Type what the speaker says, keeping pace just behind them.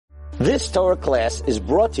This Torah class is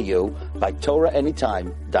brought to you by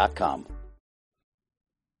TorahAnytime.com.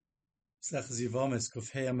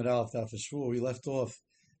 We left off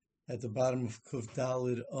at the bottom of Kuf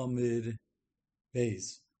Dalid Amid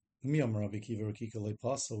Beis. We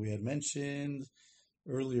had mentioned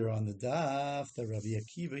earlier on the daf that Rabbi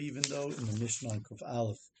Akiva, even though in the Mishnah on Kuf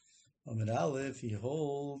Aleph Amid Aleph, he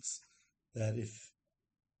holds that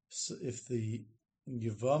if the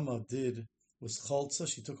Yavama was chaltza,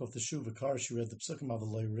 she took off the shoe v'kar, she read the psukim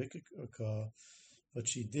avalei rikka, but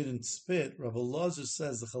she didn't spit. Rabbi Lazar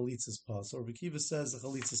says the chalitza is pas, or Rabbi Akiva says the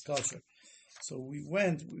chalitza is kosher. So we were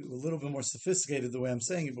a little bit more sophisticated the way I'm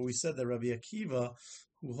saying it, but we said that Rabbi Akiva,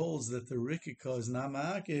 who holds that the rikka is not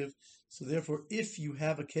ma'akiv, so therefore if you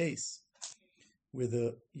have a case where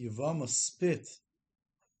the Yavama spit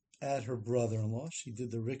at her brother-in-law, she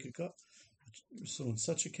did the rikka, so in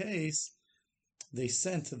such a case, they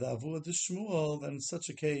sent to the Avua de Shmuel, then in such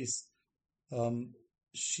a case,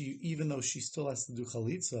 she, even though she still has to do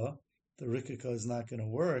chalitza, the rikika is not going to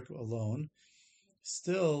work alone.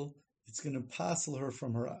 Still, it's going to passel her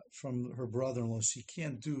from her brother-in-law. She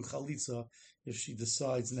can't do chalitza if she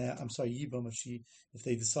decides now. I'm sorry, yibam if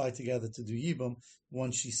they decide together to do yibam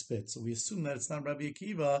once she spits. So we assume that it's not Rabbi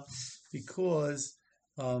Akiva because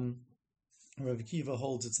Rabbi Akiva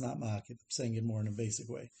holds it's not ma'akiv. I'm saying it more in a basic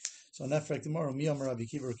way. So on that fact, tomorrow, Miyam Rabbi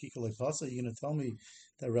Akiva or Kika Pasa, you're going to tell me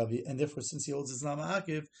that Rabbi, and therefore, since he holds it's not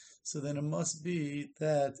ma'akiv, so then it must be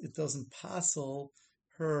that it doesn't passel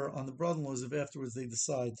her on the brother-in-laws if afterwards they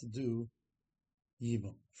decide to do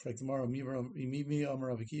yibam. Fact tomorrow, Miyam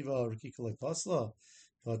Rabbi Akiva or Kika Pasa,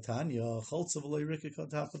 Vatanya Chaltza v'lei Rikka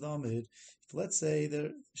tapadamid. Let's say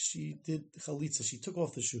that she did chalitza, she took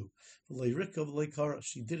off the shoe. V'lei Rikka v'lei kara.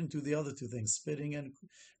 She didn't do the other two things, spitting and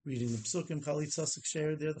reading the psukim. Chalitza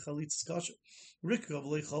sikshare there, the chalitza kasha. Rikka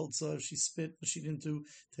v'lei chaltza. She spit, but she didn't do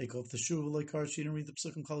take off the shoe. V'lei kara. She didn't read the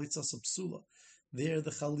psukim. Chalitza sapsula. There,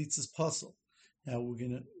 the chalitza is puzzle. Now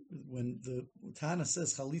when the Tana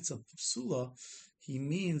says chalitza psula, he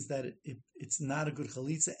means that it's not a good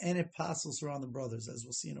chalitza and it passes her on the brothers, as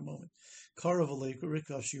we'll see in a moment. Kara v'lei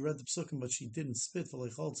rikka, she read the psukim, but she didn't spit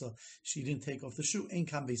v'lei chaltza. She didn't take off the shoe. Ein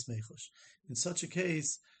kam beis mechush. In such a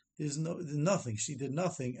case, there's nothing. She did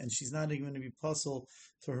nothing, and she's not even going to be puzzled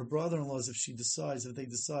to her brother-in-laws if they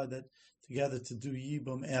decide that together to do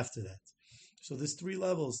yibam after that. So there's three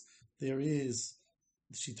levels. There is,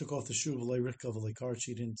 she took off the shoe v'lei rikka v'lei kar,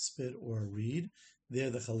 she didn't spit or read.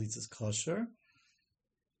 There the chalitza is kosher.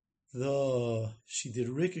 She did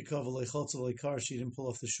rikka v'lei chaltza v'lei kar, she didn't pull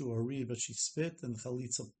off the shoe or read, but she spit, and the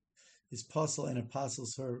chalitza is puzzle, and it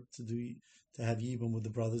puzzles her to have yibam with the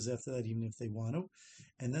brothers after that, even if they want to.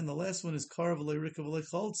 And then the last one is kar v'lei rikka v'lei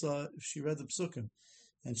chaltza, if she read the psukim,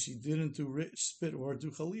 and she didn't do spit or do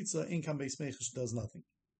chalitza, in kam beis mechush does nothing.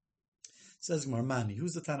 Says Gemara Mani,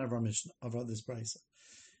 who's the Tana of our Mishnah, of this brisa?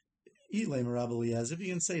 Rabbi Eliezer, if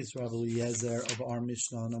you can say it's Rabbi Eliezer of our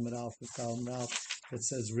Mishnah on Amid Alf that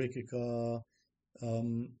says rikika,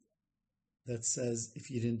 that says if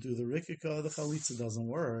you didn't do the rikika, the chalitza doesn't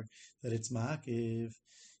work, that it's ma'akiv.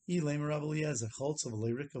 Rabbi Eliezer, choltza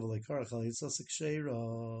v'lei rikka v'lei kara chalitza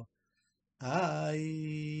sikshera.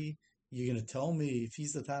 You're going to tell me if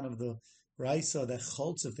he's the Tana of the brisa that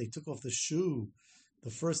choltza, if they took off the shoe, the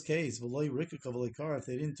first case, v'loi rikka v'loi kara, if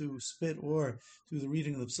they didn't do spit or do the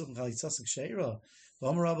reading of the psukim chalitzasik sheira,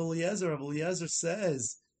 Rabbi Eliezer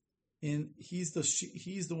says, he's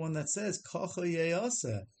the one that says kacha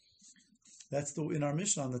yeyaseh. That's in our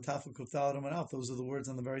Mishnah on the top of Kuftal and Alf. Those are the words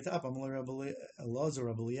on the very top. Amalei Rabbi Eliezer,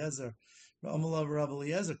 Rabbi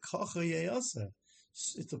Eliezer, kacha yeyaseh.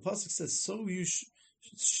 If the pasuk says so,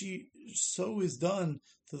 so is done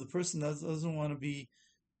to the person that doesn't want to be,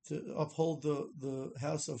 to uphold the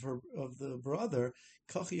house of the brother.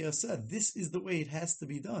 Kachi Yaseh. This is the way it has to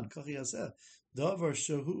be done. Kachi Yaseh. Davar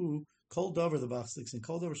shahu kol davar the bachsticks and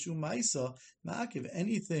kol davar shu ma'isa ma'akiv.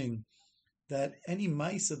 Anything that any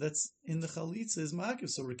ma'isa that's in the chalitza is ma'akiv.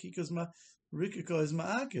 So rikika is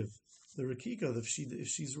ma'akiv. The rikika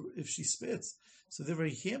if she spits. So therefore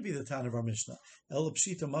he can't be the Tana of our Mishnah. El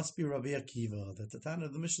Pshita must be Rabbi Akiva. That the Tana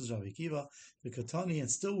of the Mishnah is Rabbi Akiva, the Katani,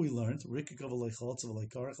 and still we learned rikika v'lei chaltza v'lei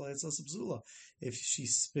kara chalitza sapsula. If she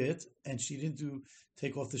spit and she didn't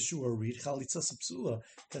take off the shoe or read chalitza sapsula,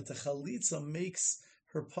 that the chalitza makes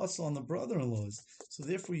her puzzle on the brother-in-laws. So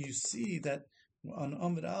therefore you see that on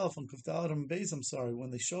Amid Aleph, on Kuftal and Beis,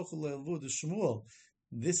 when they shochel le'elvu the Shmuel,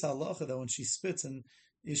 this halacha that when she spits and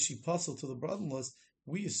is she puzzled to the brother-in-laws,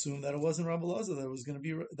 we assume that it wasn't Rabbi Lazar, that it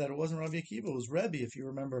wasn't Rabbi Akiva, it was Rebbe, if you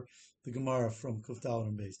remember the Gemara from Kuftal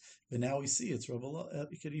and Beis. But now we see it's Rabbi,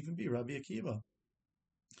 it could even be Rabbi Akiva.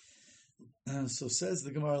 So says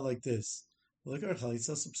the Gemara like this. Leman,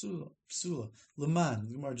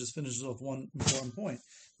 the Gemara just finishes off one point.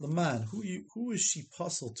 Leman, who is she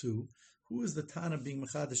puzzled to? Who is the Tana being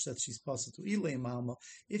Mechadish that she's puzzled to? Ilay Mama,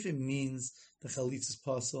 if it means the Chalitza is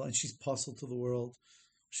puzzled and she's puzzled to the world.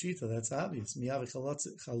 Shita, that's obvious. Miyav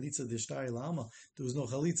Chalitza Dishtari Lama. There was no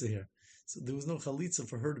Chalitza here. So there was no Chalitza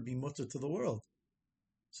for her to be mutter to the world.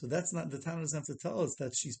 So that's not, the Tana doesn't have to tell us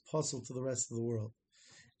that she's puzzled to the rest of the world.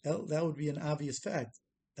 That would be an obvious fact.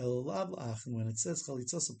 When it says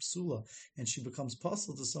chalitzasa psula and she becomes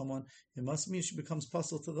puzzled to someone, it must mean she becomes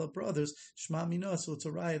puzzled to the brothers. Shma mina, so it's a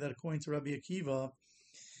raya that according to Rabbi Akiva,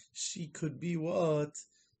 she could be what?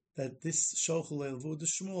 That this shochel elvud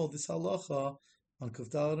Shmuel, this halacha on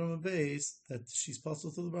Kufdal base, that she's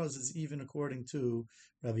puzzled to the brothers is even according to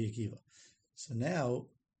Rabbi Akiva. So now,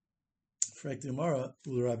 for Gemara,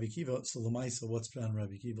 Rabbi Akiva, so Lamaisa, what's on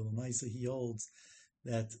Rabbi Akiva? Lamaisa, he holds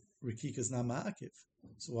that Rikika is not ma'akiv.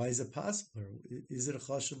 So why is it possible? Is it a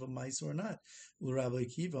chashav of ma'is or not? Rabbi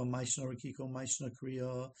Akiva, ma'ishna Rikika, ma'ishna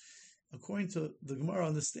kriya. According to the Gemara,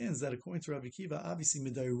 understands that according to Rabbi Akiva, obviously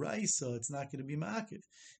midayraisa, it's not going to be ma'akiv.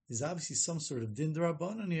 There's obviously some sort of din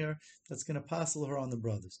d'rabbanan here that's going to passel her on the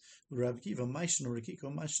brothers. Rabbi Akiva, ma'ishna Rikika,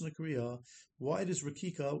 ma'ishna kriya. Why does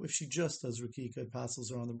Rikika, if she just does Rikika, it passels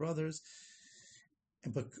her on the brothers?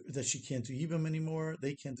 But that she can't do Yibam anymore,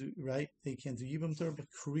 they can't do Yibam to her, but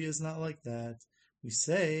Korea is not like that. We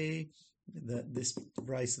say that this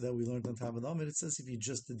brisa that we learned on Tabad Amid, it says if you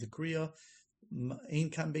just did the Kriya, Ein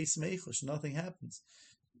Kam Beis Meichush, nothing happens.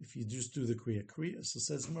 If you just do the Kriya. So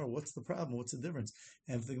says Gemara, what's the problem? What's the difference?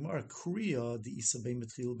 And for the Gemara, Kriya, the Isa Bein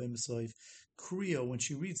Betchil Bein Mesoif, Kriya, when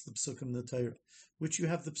she reads the Psukim in the Torah, which you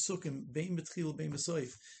have the Psukim, Bein Betchil Bein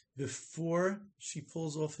Mesoif, before she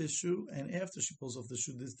pulls off his shoe and after she pulls off the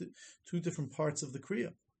shoe, there's two different parts of the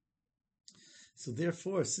Kriya. So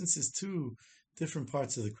therefore, since there's two different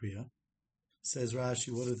parts of the Kriya, says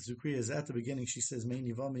Rashi, what are the two Kriyas? At the beginning, she says, Mein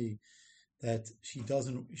Yivami, that she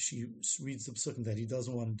reads the Psukim that he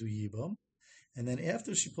doesn't want to do Yibam. And then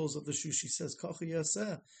after she pulls off the shoe, she says, Kacha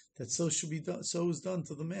Yaseh, that so should be done, so is done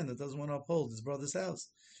to the man that doesn't want to uphold his brother's house.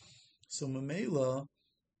 So Mamela,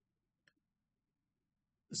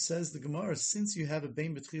 says the Gemara, since you have a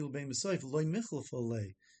bein betchil bein besoif, loy michel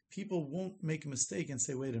falei, people won't make a mistake and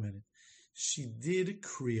say, wait a minute, she did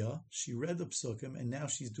kriya, she read the psukim, and now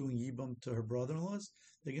she's doing yibam to her brother-in-laws.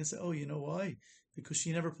 They're going to say, oh, you know why? Because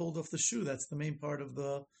she never pulled off the shoe. That's the main part of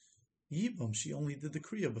the yibam. She only did the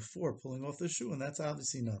kriya before pulling off the shoe, and that's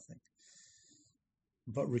obviously nothing.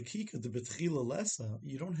 But rikika, the betchila lesa,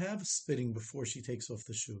 you don't have spitting before she takes off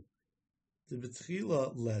the shoe. The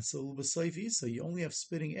betchila lesa l'b'soif isa, you only have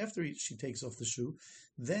spitting after she takes off the shoe.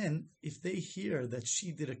 Then, if they hear that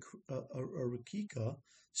she did a rikika,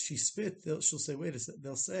 she spit, she'll say, wait a second,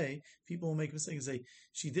 they'll say, people will make a mistake and say,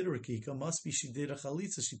 she did a rikika, must be she did a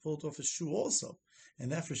chalitza, she pulled off a shoe also.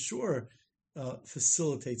 And that for sure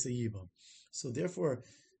facilitates a yibam. So therefore,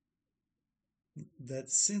 that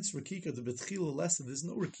since Rakika, the Betchila lesson, there's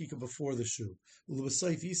no Rakika before the shoe.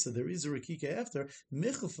 Ulubasayf Isa, there is a Rakika after,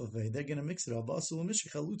 Michafave, they're going to mix it up.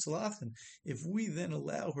 If we then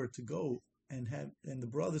allow her to go and the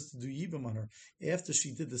brothers to do Yibam on her, after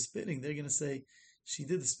she did the spitting, they're going to say, she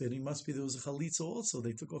did the spitting, must be there was a Chalitza also,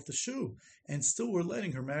 they took off the shoe, and still we're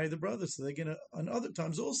letting her marry the brothers, so they're going to, on other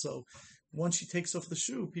times also, once she takes off the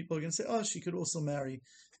shoe, people are going to say, oh, she could also marry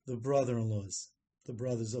the brother-in-laws, the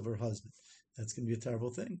brothers of her husband. That's going to be a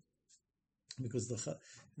terrible thing, because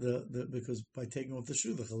because by taking off the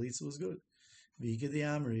shoe, the chalitza was good. V'ika the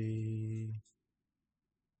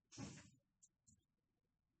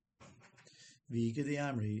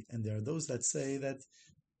Amri, and there are those that say that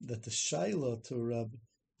the shaila to Rab,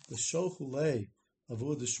 the shochulei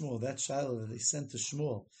avodah Shmuel, that shaila that they sent to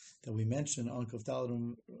Shmuel that we mentioned on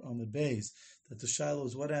Kavdal Amud Beis, that the shaila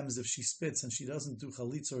is what happens if she spits and she doesn't do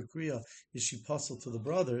chalitza or kriya, is she puzzled to the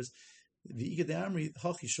brothers? This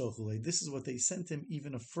is what they sent him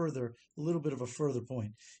even a little bit of a further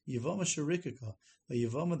point. Yavama sharikaka, a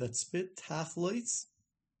yavama that spit tachloitz,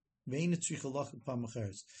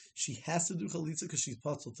 she has to do chalitza because she's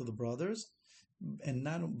puzzled to the brothers, but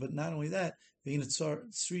not only that,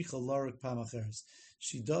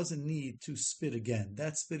 she doesn't need to spit again.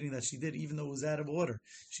 That spitting that she did, even though it was out of order,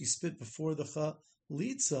 she spit before the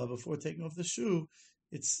chalitza, before taking off the shoe.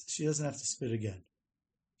 She doesn't have to spit again.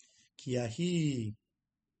 Kiyahi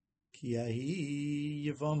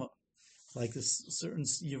Yavama, like this certain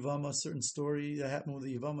Yavama, certain story that happened with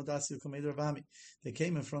the Yavama Dasi Kamed Ravami. They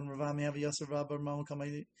came in front of Ravami, have Yasser Rabba Ramon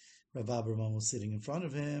Kamed Rav Abraham was sitting in front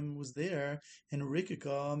of him, was there, and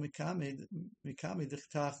Rikika Mikamed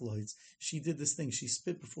Dichtachloitz. She did this thing. She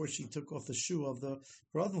spit before she took off the shoe of the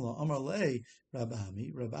brother-in-law. Amar lei Rab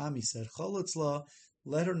Ami. Rab Ami said, Cholitzla,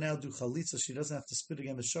 let her now do chalitza. She doesn't have to spit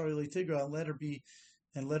again. B'shari leitigra,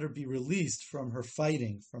 and let her be released from her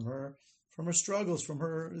fighting, from her struggles, from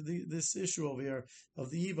this issue over here of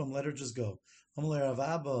the Yivam. Let her just go. Amalei Rav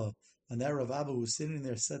Abba, and that Rav Abba was sitting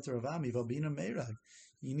there said to Rav Ami, Vabina Meirag,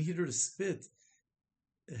 you need her to spit.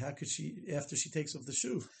 How could she, after she takes off the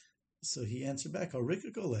shoe? So he answered back,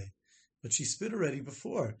 Harikakole. But she spit already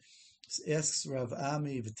before. Asks Rav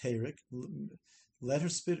Ami V'terik, let her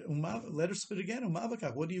spit again.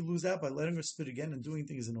 Umavakach. What do you lose out by letting her spit again and doing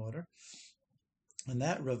things in order? And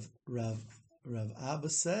that Rav Abba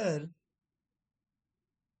said,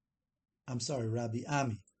 Rabbi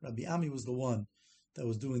Ami. Rabbi Ami was the one that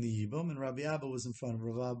was doing the Yibum, and Rabbi Abba was in front of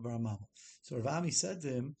Rav Abraham. So Rav Ami said to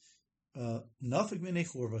him, "Nafik minei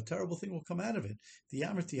churva, a terrible thing will come out of it. The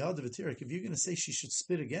Amr tihad v'tirik. If you're going to say she should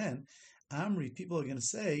spit again, Amri, people are going to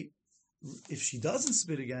say, if she doesn't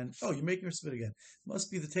spit again, oh, you're making her spit again. Must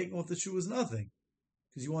be the taking off the shoe is nothing,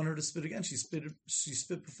 because you want her to spit again. She spit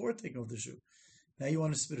before taking off the shoe. Now you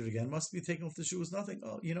want to spit it again. Must be taking off the shoe is nothing.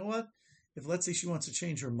 Oh, you know what? If let's say she wants to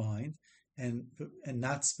change her mind and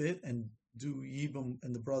not spit and do Yibam,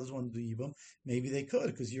 and the brothers want to do Yibam, maybe they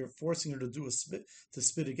could, because you're forcing her to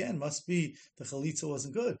spit again. Must be the chalitza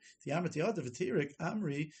wasn't good. The Amrati Adav V'tirik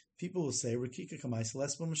Amri, people will say Rekika Kamaisa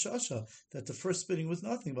Lesba Mashasha, that the first spitting was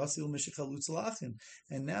nothing. Vasil Mishichalutz Lachin,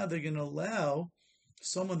 and now they're going to allow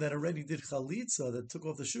someone that already did chalitza, that took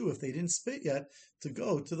off the shoe, if they didn't spit yet, to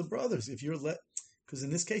go to the brothers. If you're because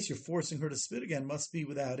in this case you're forcing her to spit again. Must be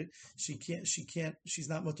without it, she's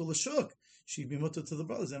not mutal l'shuk. She'd be mutal to the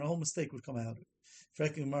brothers, and a whole mistake would come out of it.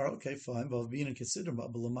 Okay, fine. But being and consider,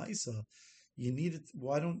 but l'maisa, you need it.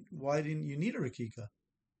 Why didn't you need a rakika?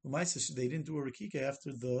 L'maisa, they didn't do a rakika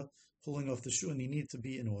after the pulling off the shoe, and you need to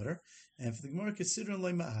be in order. And for the Gemara, consider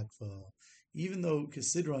l'ma'akva. Even though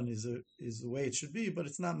Kisidron is the way it should be, but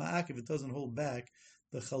it's not ma'ak if it doesn't hold back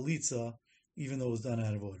the chalitza, even though it was done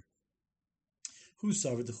out of order. Who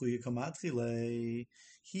suffered the chuya kamatchile?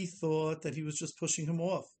 He thought that he was just pushing him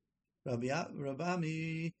off. Rav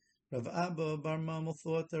Abba Bar Mamel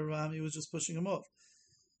thought that Rav Ami was just pushing him off.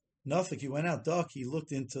 Nafik, he went out dark, he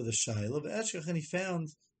looked into the Shaila, and he found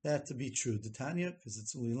that to be true. The Tanya, because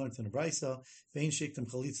it's we learned in the Brisa, Vein Shektem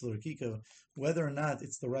Chalitza Rakika, whether or not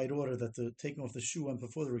it's the right order that the taking off the shoe went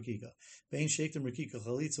before the Rakika. Vein Shektem Rakika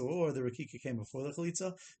Chalitza, or the Rakika came before the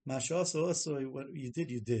Chalitza. Masha also what you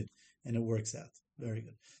did, and it works out. Very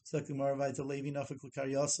good. Second Maravai to Levi Nafik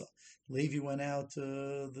Lakaryasa. Levi went out to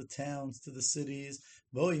the towns, to the cities,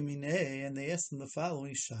 Boimine, and they asked him the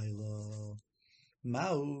following Shaila.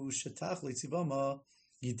 Ma'u Shetach Litzivama.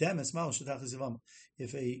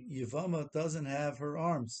 If a Yavama doesn't have her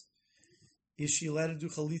arms, is she allowed to do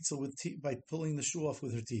chalitza by pulling the shoe off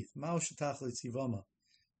with her teeth? Ma'u shetachlitz Yavama.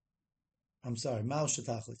 I'm sorry, Ma'u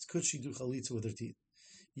shetachlitz. Could she do chalitza with her teeth?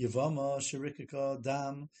 Yavama sherikaka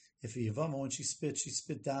dam. If a Yavama, when she spit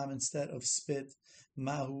dam instead of spit.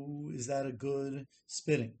 Ma'u, is that a good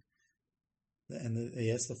spitting? And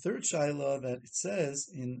they asked the third shaila that it says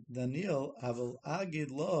in Daniel, Aval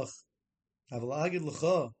agid loch. I will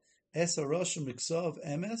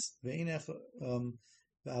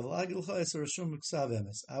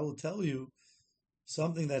tell you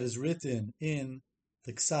something that is written in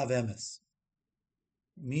the Ksav Emes,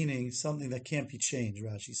 meaning something that can't be changed,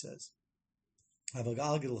 Rashi says. Look at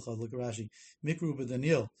Rashi. Mikru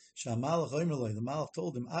b'Daniel, the Malach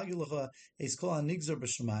told him, I'll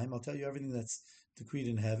tell you everything that's decreed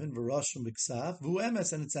in heaven, V'rashum b'Ksav, V'u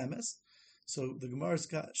Emes, and it's Emes. So the Gemara's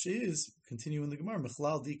is continuing the Gemara.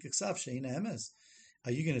 Mechlal di ksav she'ina emes.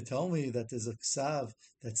 Are you going to tell me that there's a ksav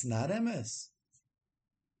that's not emes?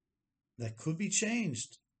 That could be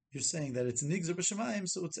changed. You're saying that it's nigzer b'shamayim,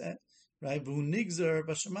 so it's right. V'hu nigzer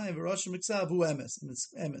b'shamayim v'rashim ksav v'hu emes, and it's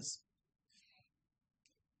emes.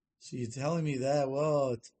 So you're telling me that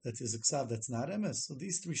that there's a ksav that's not emes. So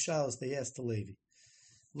these three shalos they asked to Levi.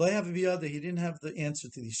 Lo have he didn't have the answer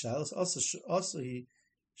to these shalos. Also he.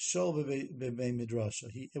 Shol b'bei midrasha.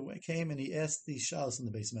 He came and he asked these shalos in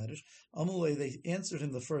the base matters. Amrulay, they answered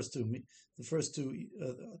him for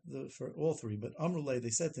all three. But Amrulay, they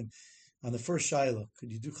said to him on the first shaila,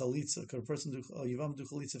 could you do chalitza? Could a person do Yivam do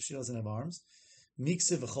chalitza if she doesn't have arms?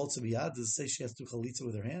 Miksiv v'cholza b'yad, does it say she has to do chalitza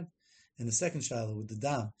with her hand? And the second shaila with the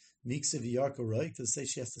dam, miksiv v'yarka roik, does it say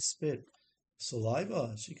she has to spit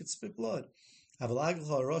saliva? She could spit blood.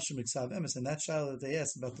 Avalagilcha Roshim Miksav Emes, and that child that they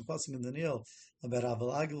asked about the pasuk in Daniel about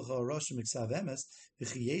Avalagilcha Roshim Miksav Emes,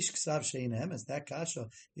 V'chiyesh Ksav Shein Emes. That kasha,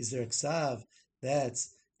 is there a ksav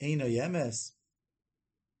that's Eino Yemes?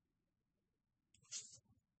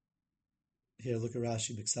 Here, look at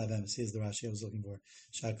Rashi B'Ksav Emes. Here's the Rashi I was looking for.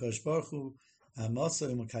 Shakosh Baruch Hu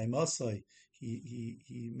Mosai Makai Mosai.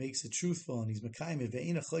 He makes it truthful and he's Makai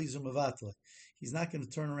Ve'ina Chayzu Mevatla. He's not going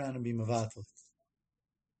to turn around and be Mevatla.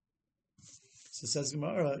 So says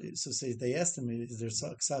Gemara. So say they asked him, "Is there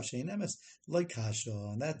Ksav Shein Emes like Kasha?"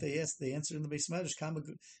 And that they answered in the Beis Medrash, "Kama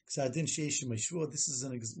Gzardin Sheishi Meshua." This is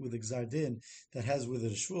with a Gzardin that has with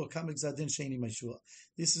it a Shua. Kama Gzardin Sheini Meshua.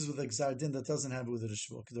 This is with a Gzardin that doesn't have with it a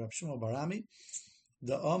Shua. Kedar Rav Shmuel Barami,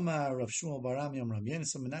 the Omar Rav Shmuel Barami Amram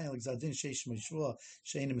Yenis Amenayel Gzardin Sheishi Meshua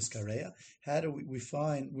Sheini Miskareya. How do we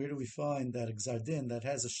find? Where do we find that Gzardin that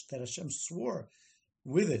has that Hashem swore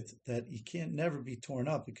with it, that it can't never be torn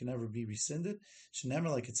up, it can never be rescinded? Shenemar,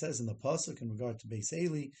 like it says in the pasuk in regard to Beis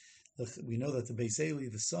Eli, we know that the Beis Eli,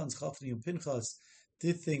 the sons Chafni and Pinchas,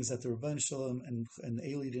 did things that the Rebbeinu Shalom and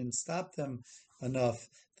Eli didn't stop them enough,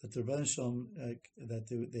 that the Rebbeinu Shalom that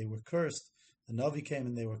they were cursed. The Navi came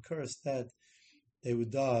and they were cursed that they would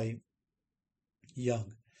die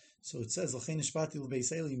young. So it says, L'chein nishpati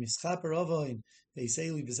l'Beis Eli mischaper avoin Beis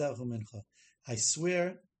Eli b'zevchu mincha. I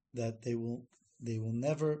swear that they will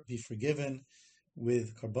never be forgiven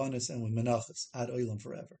with karbanis and with menachas ad olam,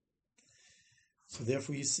 forever. So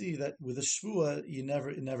therefore, you see that with a shvua,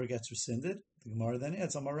 it never gets rescinded. The Gemara then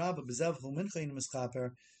adds, Amar Rabba b'zevchu mincha in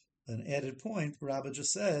mischaper. An added point, Rabba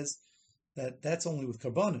just says that that's only with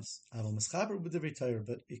karbanis. Aval mischaper with divrei Torah,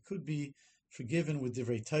 but it could be forgiven with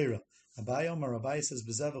divrei Torah. Abaye Amar Abaye says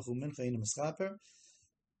b'zevchu mincha in mischaper.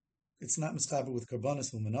 It's not mischaper with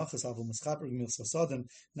karbanis u'menachas, aval mischaper g'mil sasadim.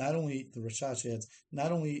 Not only the Rashash adds,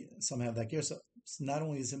 not only some have that gear, so not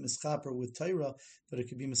only is it mischaper with Torah, but it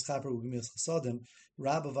could be mischaper with g'mil sasadim.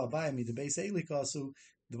 Rabba v'Abaye mi the Beis Eli kasu.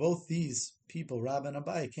 Both these people, Rabba and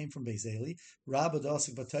Abaye, came from Beis Eli. Rabba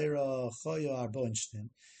dasik b'Torah choya arba inshtin.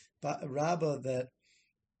 But Rabba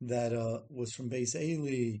that was from Beis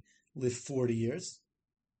Eli lived 40 years.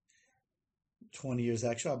 20 years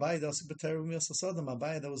actually. Abaye dasik b'Torah g'mil sasadim.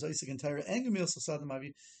 Abaye that was Isaac and Torah and g'mil sasadim.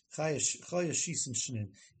 Avi chaya shisin shnin.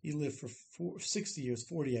 He lived for 60 years,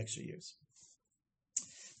 40 extra years.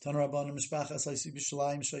 Tan Rabbanim mishpachas Isaac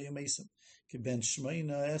b'Shalayim shayim esim keben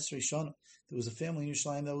shmeina esrei shana. There was a family in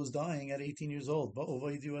Yerushalayim that was dying at 18 years old. But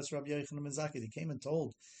Ovaydu as Rabbi Yochanan ben Zakkai, he came and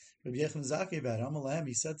told Rabbi Yochanan ben Zakkai about it. Amalam,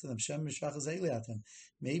 he said to them, Shem mishpachas Eli atem.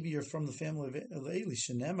 Maybe you're from the family of Eli.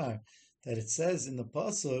 Shenemar, that it says in the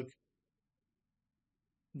pasuk,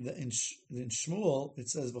 in Shmuel, it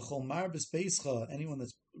says, "V'chol marbis beischa," anyone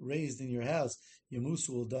that's raised in your house, Yemusu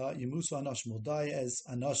will die. Yemusu anashim will die as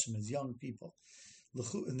anashim, as young people.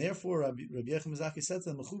 And therefore, Rabbi Yochanan ben Zakkai said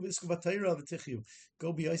to them,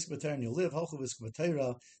 "Go be Isaac b'Torah and you'll live."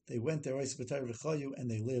 They went there, Isaac b'Torah v'chayu, and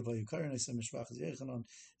they live.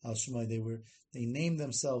 They named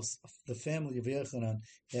themselves the family of Yochanan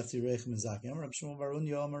after Yochanan ben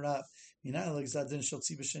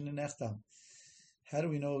Zakkai. How do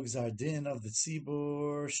we know Gzar Din of the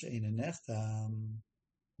Tzibur She'ein Nechtam,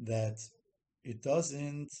 that it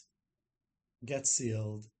doesn't get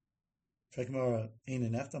sealed?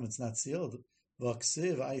 It's not sealed.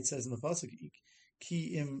 It says in the pasuk,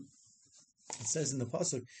 Ki im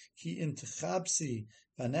techabsi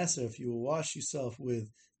v'neser, if you will wash yourself with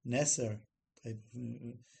neser,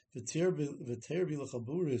 v'terbi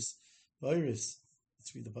l'chaburis virus.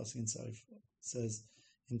 Let's read the pasuk inside. It says,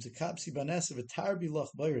 if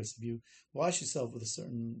you wash yourself with a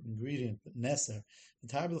certain ingredient, neser,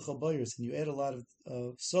 and you add a lot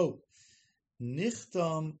of soap,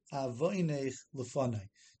 nichtam avoinech lefanai.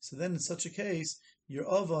 So then, in such a case, your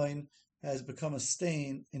avoin has become a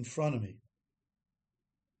stain in front of me.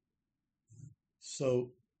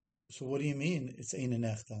 So what do you mean? It's ein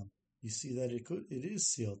nechtam. You see that it is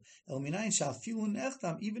sealed. El minayin shafilu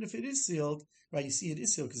nechtam, even if it is sealed, right? You see it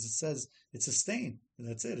is sealed because it says it's a stain. And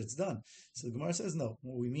that's it. It's done. So the Gemara says no.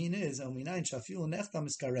 What we mean is el minayin shafilu nechtam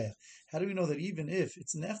miskareach. How do we know that even if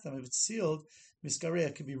it's nechtam, if it's sealed,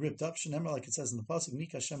 miskareach could be ripped up? Shenemar, like it says in the pasuk,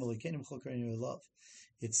 Mika Hashem Elokeinu b'chol kareinu love.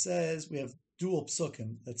 It says we have dual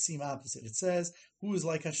psukim that seem opposite. It says who is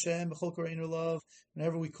like Hashem b'chol kareinu love.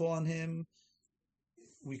 Whenever we call on Him,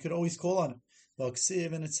 we could always call on Him.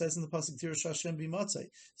 And it says in the pasuk, Tirash Hashem b'matzei,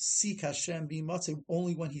 seek Hashem b'matzei,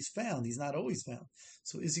 only when He's found. He's not always found.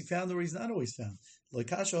 So is He found or He's not always found? So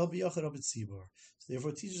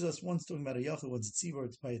therefore, it teaches us one's talking about a yachid, one's a tzibur.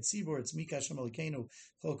 It's by a tzibur. It's Mika Hashem Elokeinu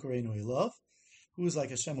Chol Kareinu Elav. who is like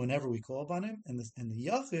Hashem whenever we call upon him, and the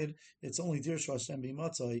Yachid, it's only Dirshu Hashem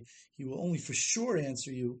B'Matzai. He will only for sure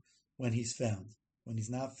answer you when he's found. When he's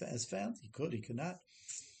not as found, he could not.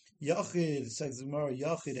 Yachid, says the Gemara,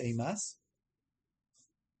 Yachid Emas.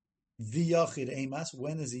 The Yachid Emas.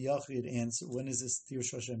 When is the Yachid answer? When is this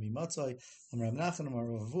Dirshu Hashem B'Matzai? Amar Nachman, Amar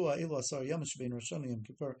Rav Avua, Elu Asar Yom Shebein Rosh Hashanah Yom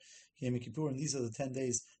Kippur, Yom Kippur, and these are the 10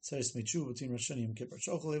 days Seres Mechu between Rosh Hashanah and Yom Kippur.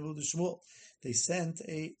 Shochel Evu de Shmuel. They sent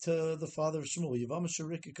to the father of Shmuel, Yavama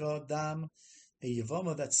Sharikika Dam, a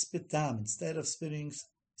Yavama that spit dam instead of spitting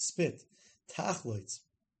spit. Tachloitz.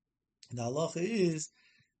 The halacha is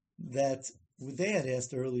that they had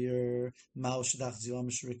asked earlier, Mao Shadach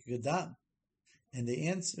Yavama Sharikika Dam, and they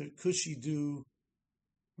answered, could she do?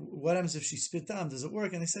 What happens if she spit dam? Does it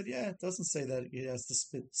work? And they said, yeah, it doesn't say that it has to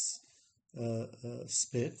spit.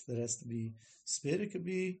 Spit that has to be spit. It could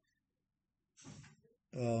be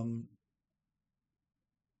Vein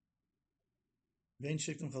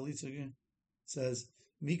Shikton Chalitza says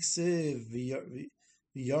Miksiv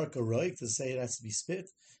v'yarka roik to say it has to be spit.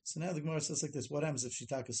 So now the Gemara says like this: what happens if she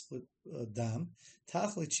take a split dam?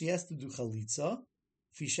 Tachlit she has to do chalitza.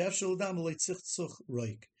 Fishav shel dam leitzich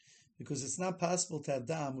roik, because it's not possible to have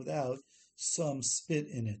dam without some spit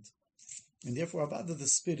in it. And therefore, Avada, the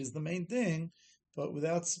spit is the main thing, but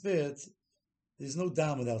without spit, there's no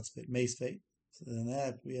dam without spit. Meisfei. So then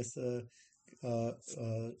that we have to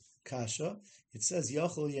kasha. It says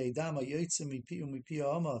Yachol Yeidama Yotzim Mipi Umipi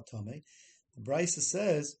Ama Tame. The Brisa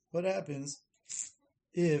says, what happens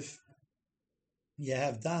if you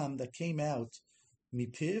have dam that came out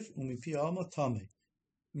Mipiv Umipi Ama Tame?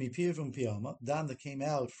 Mipiv Umipi Ama, dam that came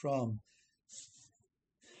out from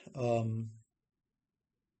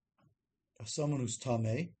of someone who's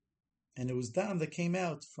tamei, and it was dam that came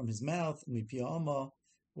out from his mouth, mipiyama,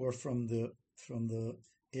 or from the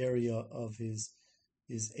area of his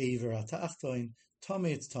aver atachtoin.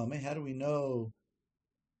 Tamei, it's tamei. How do we know?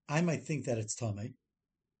 I might think that it's tamei,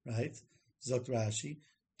 right? Zok Rashi.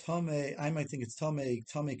 Tamei, I might think it's tamei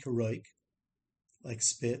karoik, like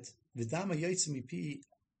spit. V'dama yotzim mipi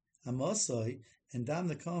amasai, and dam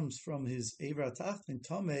that comes from his aver atachtoin,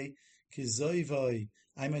 tamei kizoivai.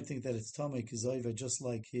 I might think that it's tamei kizoiva, just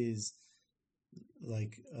like his,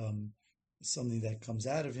 something that comes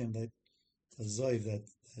out of him, that a zoiv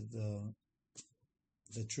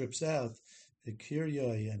that drips out, the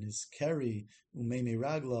kiryoi and his keri, umeimi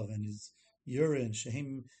raglov, and his urine,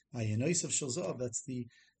 shehim ayenoisav shel zav.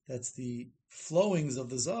 That's the flowings of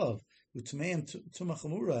the zav, utmeim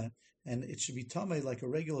tumachamura, and it should be tamei like a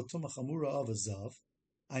regular tumachamura of a zav.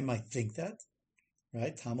 I might think that.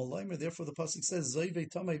 Right, Tamal therefore the pasuk says Zoivei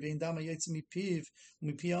Tamei Vein Dama Yitzmi Piv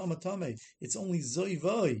Mipiyama Tamei. It's only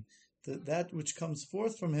Zoivai, that which comes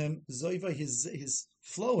forth from him, Zoivai, his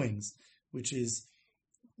flowings, which is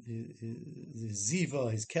his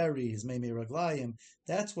ziva, his kari, his meimei raglayim.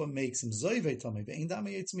 That's what makes him Zoivei Tamei. Vein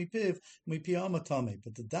Dama Yitzmi Piv Mipiyama Tamei.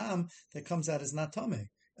 But the dam that comes out is not Tamei.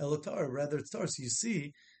 Elatar, rather it's tar. So you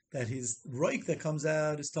see that his roik that comes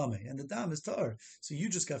out is tamei, and the dam is tar. So you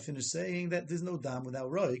just got finished saying that there's no dam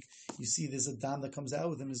without roik. You see there's a dam that comes out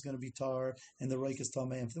with him is going to be tar, and the roik is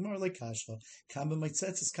tamei. And for the more like kasha, kamba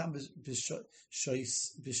maitzetz is kamba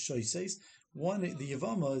bishoises. One, the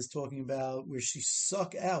Yavama is talking about where she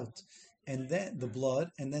suck out and then the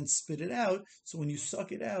blood and then spit it out. So when you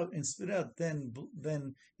suck it out and spit it out,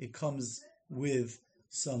 then it comes with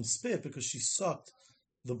some spit because she sucked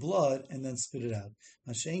the blood and then spit it out.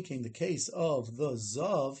 Mashen came the case of the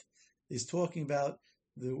Zav is talking about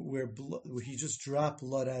where he just dropped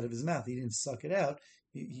blood out of his mouth. He didn't suck it out.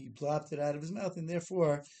 He plopped it out of his mouth, and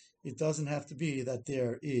therefore it doesn't have to be that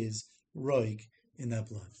there is roig in that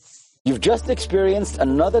blood. You've just experienced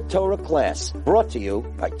another Torah class brought to you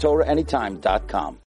by TorahAnytime.com.